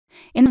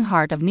In the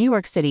heart of New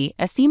York City,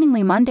 a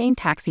seemingly mundane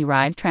taxi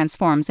ride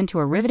transforms into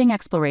a riveting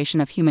exploration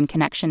of human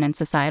connection and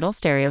societal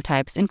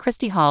stereotypes in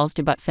Christy Hall's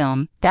debut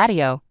film,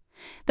 Daddio.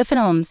 The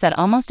film, set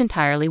almost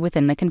entirely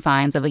within the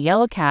confines of a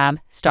yellow cab,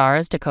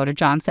 stars Dakota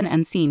Johnson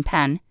and Sean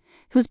Penn,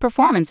 whose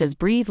performances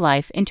breathe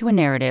life into a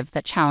narrative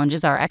that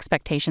challenges our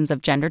expectations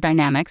of gender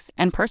dynamics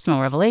and personal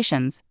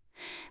revelations.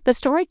 The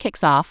story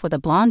kicks off with a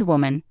blonde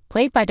woman,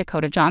 played by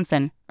Dakota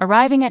Johnson,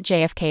 arriving at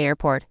JFK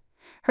Airport.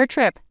 Her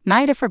trip,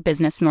 neither for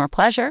business nor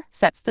pleasure,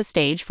 sets the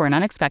stage for an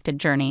unexpected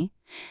journey.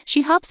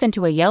 She hops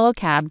into a yellow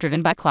cab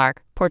driven by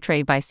Clark,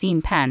 portrayed by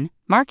Sean Penn,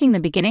 marking the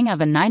beginning of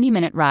a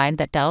 90-minute ride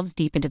that delves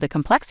deep into the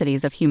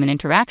complexities of human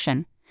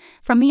interaction.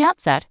 From the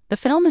outset, the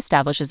film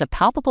establishes a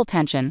palpable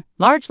tension,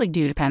 largely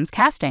due to Penn's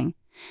casting.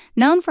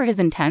 Known for his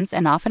intense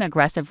and often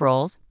aggressive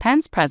roles,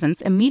 Penn's presence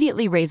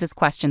immediately raises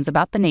questions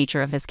about the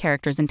nature of his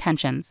character's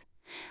intentions.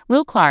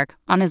 Will Clark,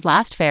 on his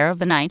last fare of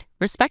the night,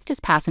 respect his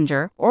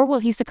passenger, or will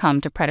he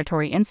succumb to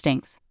predatory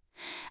instincts?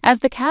 As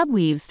the cab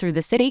weaves through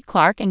the city,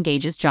 Clark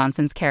engages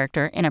Johnson's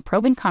character in a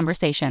probing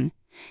conversation.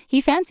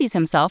 He fancies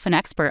himself an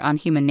expert on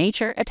human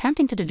nature,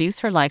 attempting to deduce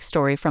her life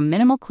story from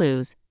minimal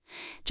clues.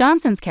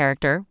 Johnson's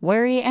character,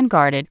 wary and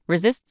guarded,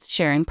 resists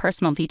sharing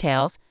personal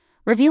details,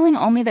 revealing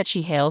only that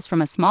she hails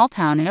from a small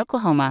town in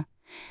Oklahoma.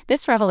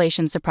 This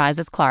revelation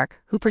surprises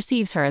Clark, who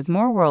perceives her as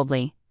more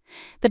worldly.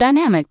 The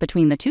dynamic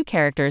between the two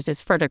characters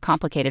is further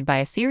complicated by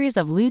a series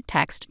of lewd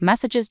text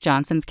messages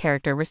Johnson's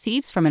character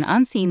receives from an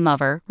unseen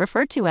lover,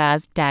 referred to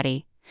as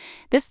Daddy.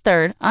 This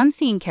third,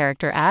 unseen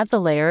character adds a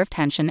layer of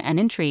tension and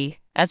intrigue,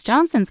 as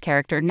Johnson's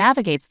character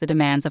navigates the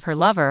demands of her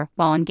lover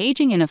while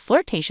engaging in a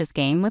flirtatious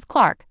game with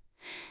Clark.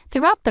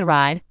 Throughout the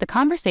ride, the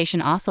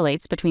conversation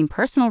oscillates between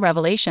personal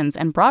revelations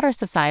and broader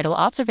societal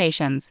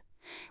observations.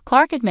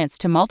 Clark admits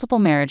to multiple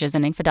marriages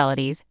and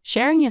infidelities,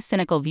 sharing his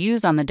cynical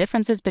views on the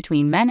differences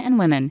between men and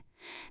women.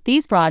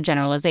 These broad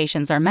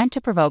generalizations are meant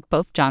to provoke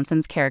both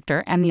Johnson's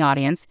character and the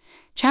audience,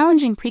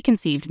 challenging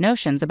preconceived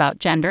notions about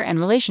gender and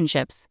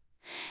relationships.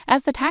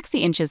 As the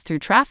taxi inches through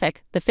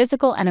traffic, the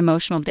physical and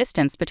emotional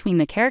distance between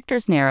the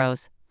characters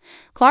narrows.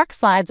 Clark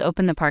slides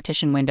open the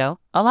partition window,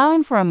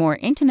 allowing for a more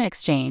intimate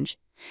exchange.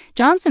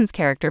 Johnson's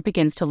character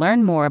begins to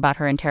learn more about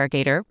her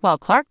interrogator, while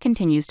Clark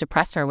continues to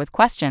press her with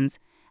questions,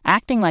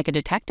 acting like a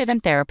detective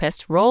and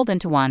therapist rolled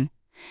into one.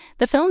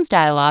 The film's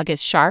dialogue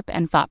is sharp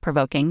and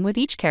thought-provoking, with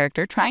each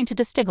character trying to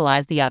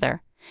destabilize the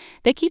other.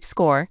 They keep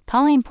score,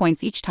 tallying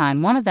points each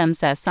time one of them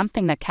says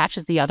something that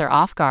catches the other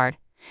off guard.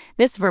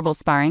 This verbal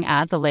sparring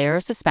adds a layer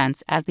of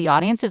suspense as the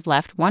audience is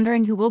left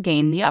wondering who will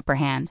gain the upper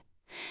hand.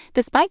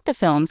 Despite the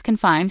film's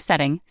confined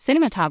setting,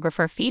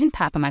 cinematographer Phelan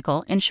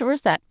Papamichael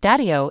ensures that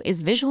Daddio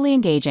is visually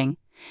engaging.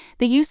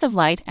 The use of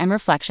light and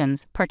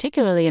reflections,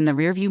 particularly in the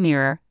rearview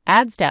mirror,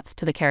 adds depth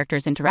to the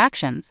characters'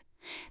 interactions.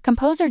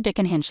 Composer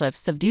Dickon Hinchlife's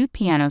subdued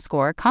piano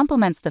score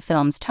complements the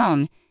film's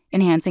tone,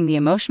 enhancing the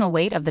emotional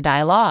weight of the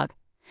dialogue.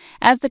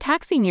 As the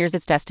taxi nears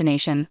its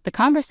destination, the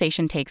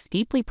conversation takes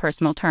deeply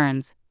personal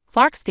turns.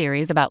 Clark's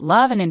theories about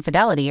love and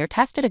infidelity are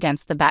tested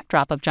against the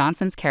backdrop of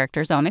Johnson's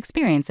character's own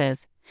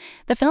experiences.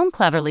 The film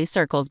cleverly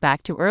circles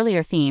back to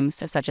earlier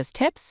themes such as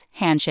tips,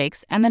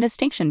 handshakes, and the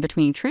distinction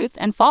between truth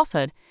and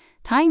falsehood,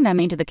 tying them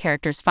into the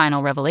character's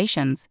final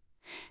revelations.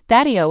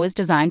 Daddio is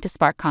designed to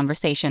spark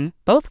conversation,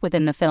 both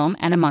within the film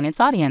and among its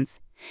audience.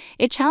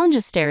 It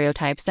challenges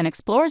stereotypes and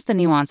explores the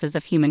nuances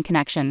of human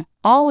connection,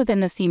 all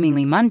within the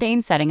seemingly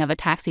mundane setting of a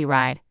taxi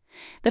ride.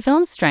 The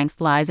film's strength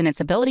lies in its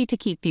ability to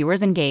keep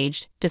viewers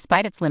engaged,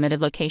 despite its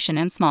limited location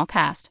and small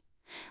cast.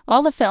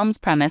 While the film's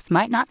premise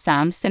might not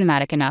sound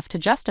cinematic enough to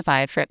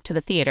justify a trip to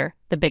the theater,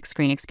 the big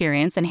screen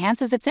experience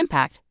enhances its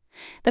impact.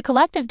 The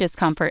collective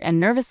discomfort and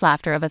nervous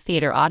laughter of a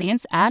theater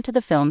audience add to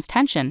the film's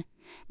tension,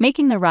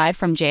 making the ride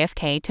from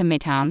JFK to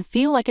Midtown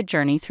feel like a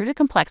journey through the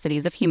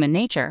complexities of human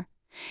nature.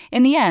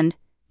 In the end,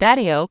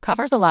 Daddio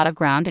covers a lot of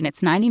ground in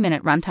its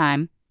 90-minute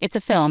runtime. It's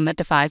a film that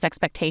defies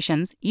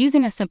expectations,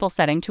 using a simple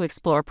setting to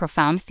explore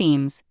profound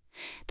themes.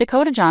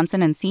 Dakota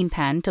Johnson and Sean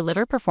Penn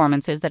deliver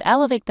performances that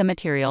elevate the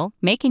material,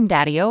 making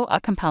Daddio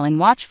a compelling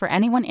watch for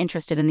anyone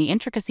interested in the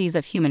intricacies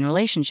of human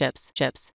relationships.